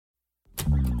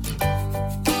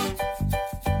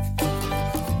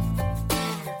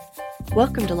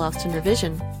Welcome to Lost in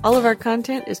Revision. All of our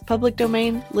content is public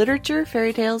domain, literature,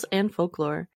 fairy tales, and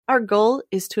folklore. Our goal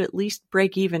is to at least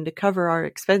break even to cover our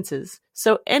expenses,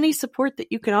 so any support that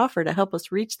you can offer to help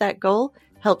us reach that goal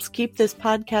helps keep this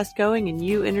podcast going and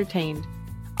you entertained.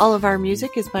 All of our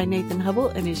music is by Nathan Hubble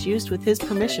and is used with his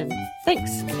permission.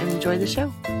 Thanks, and enjoy the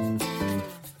show.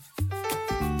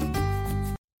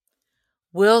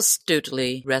 Will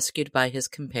Stutely rescued by his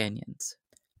companions.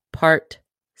 Part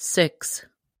 6.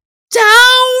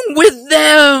 "Down with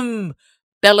them!"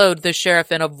 bellowed the sheriff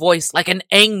in a voice like an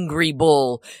angry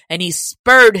bull, and he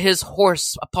spurred his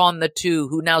horse upon the two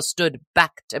who now stood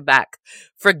back to back,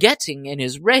 forgetting in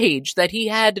his rage that he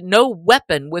had no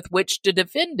weapon with which to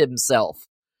defend himself.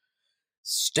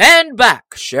 "Stand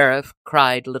back, Sheriff!"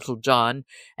 cried Little John,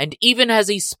 and even as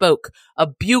he spoke, a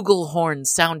bugle horn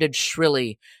sounded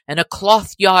shrilly, and a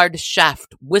cloth-yard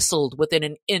shaft whistled within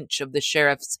an inch of the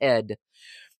sheriff's head.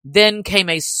 Then came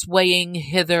a swaying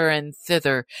hither and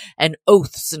thither, and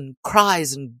oaths and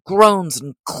cries and groans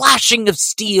and clashing of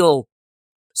steel.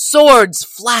 Swords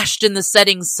flashed in the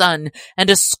setting sun,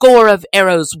 and a score of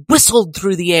arrows whistled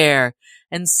through the air,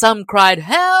 and some cried,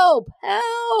 "Help!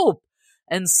 Help!"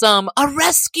 and some, "A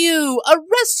rescue! A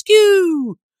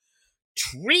rescue!"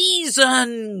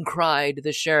 "Treason!" cried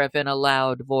the sheriff in a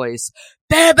loud voice.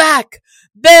 Bear back!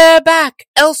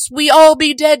 Else we all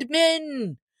be dead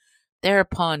men!"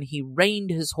 Thereupon he reined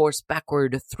his horse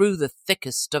backward through the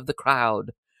thickest of the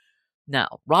crowd.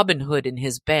 Now, Robin Hood and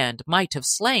his band might have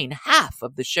slain half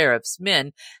of the sheriff's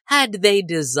men had they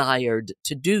desired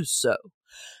to do so,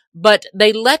 but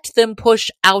they let them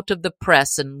push out of the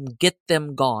press and get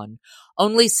them gone,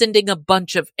 only sending a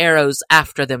bunch of arrows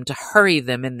after them to hurry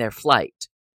them in their flight.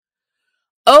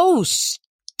 "Oh,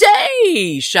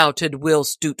 stay!" shouted Will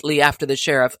Stutely after the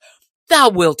sheriff. "Thou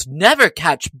wilt never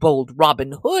catch bold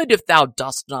Robin Hood if thou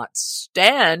dost not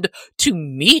stand to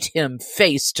meet him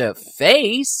face to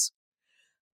face."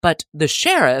 But the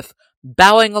sheriff,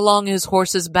 bowing along his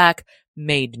horse's back,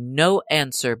 made no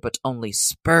answer but only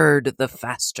spurred the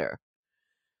faster.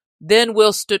 Then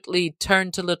Will Stutely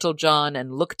turned to Little John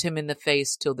and looked him in the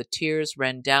face till the tears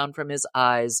ran down from his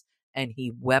eyes, and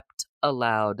he wept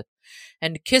aloud.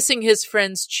 And kissing his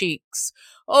friend's cheeks,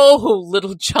 "Oh,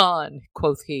 Little John,"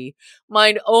 quoth he,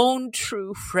 "mine own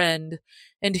true friend,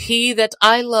 and he that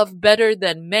I love better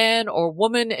than man or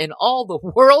woman in all the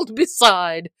world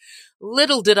beside,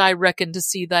 little did I reckon to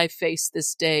see thy face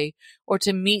this day, or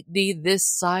to meet thee this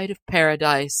side of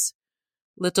paradise."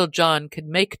 Little John could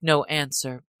make no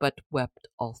answer, but wept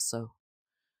also.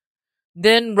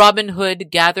 Then Robin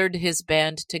Hood gathered his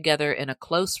band together in a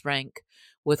close rank,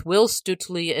 with Will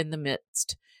Stutely in the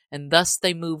midst, and thus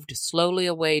they moved slowly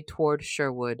away toward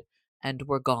Sherwood, and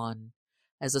were gone,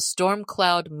 as a storm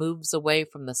cloud moves away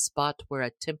from the spot where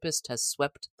a tempest has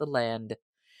swept the land.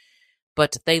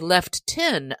 But they left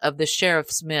 10 of the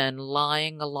sheriff's men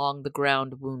lying along the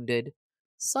ground wounded,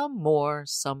 some more,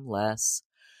 some less,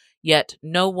 yet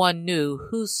no one knew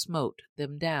who smote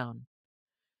them down.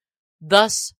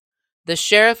 Thus the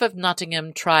Sheriff of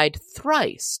Nottingham tried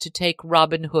thrice to take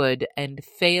Robin Hood and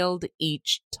failed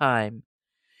each time.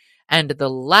 And the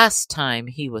last time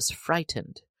he was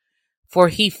frightened, for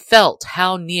he felt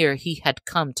how near he had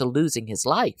come to losing his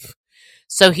life.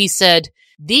 So he said,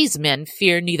 "These men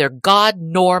fear neither God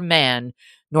nor man,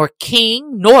 nor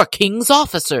king nor king's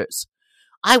officers.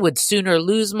 I would sooner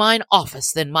lose mine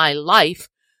office than my life,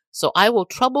 so I will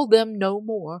trouble them no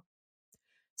more."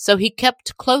 So he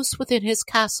kept close within his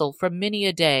castle for many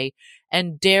a day,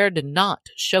 and dared not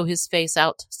show his face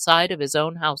outside of his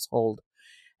own household.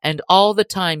 And all the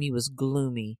time he was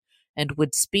gloomy, and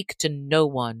would speak to no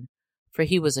one, for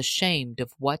he was ashamed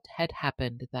of what had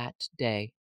happened that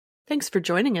day. Thanks for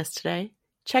joining us today.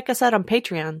 Check us out on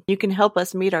Patreon. You can help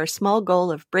us meet our small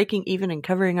goal of breaking even and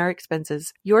covering our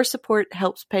expenses. Your support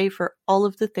helps pay for all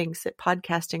of the things that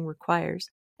podcasting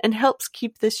requires, and helps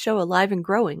keep this show alive and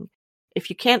growing. If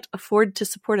you can't afford to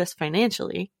support us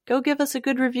financially, go give us a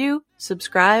good review,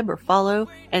 subscribe or follow,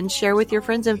 and share with your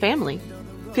friends and family.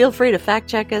 Feel free to fact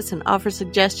check us and offer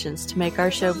suggestions to make our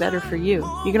show better for you.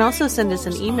 You can also send us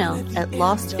an email at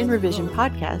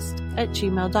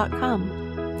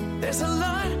lostinrevisionpodcast@gmail.com. There's a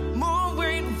lot more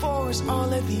waiting for us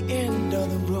all at the end of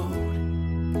the road.